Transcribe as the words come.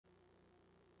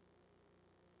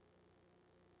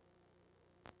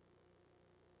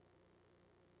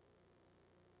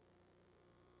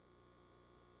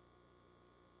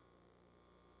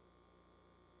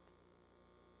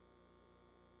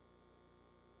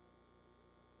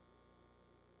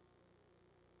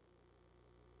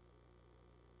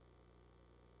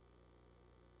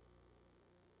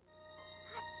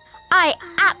I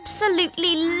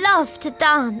absolutely love to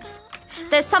dance.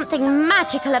 There's something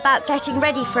magical about getting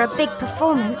ready for a big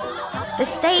performance. The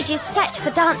stage is set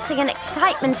for dancing and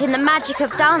excitement in the Magic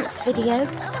of Dance video.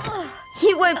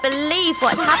 You won't believe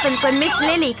what happens when Miss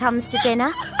Lily comes to dinner.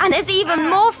 And there's even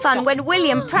more fun when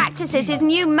William practices his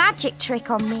new magic trick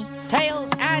on me.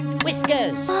 Tails and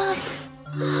whiskers.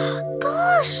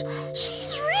 Gosh,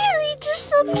 she's really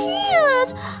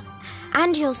disappeared.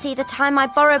 And you'll see the time I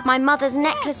borrowed my mother's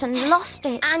necklace and lost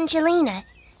it. Angelina,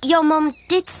 your mum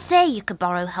did say you could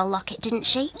borrow her locket, didn't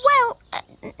she? Well,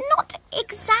 not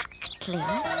exactly.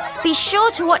 Be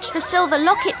sure to watch the Silver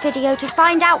Locket video to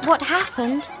find out what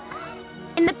happened.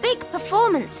 In the big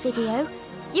performance video,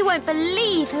 you won't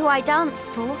believe who I danced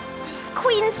for.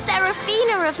 Queen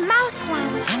Seraphina of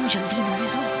Mouseland. Angelina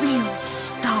is a real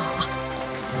star.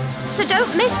 So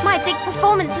don't miss my big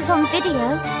performances on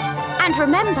video. And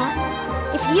remember,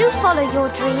 if you follow your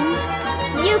dreams,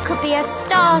 you could be a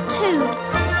star too.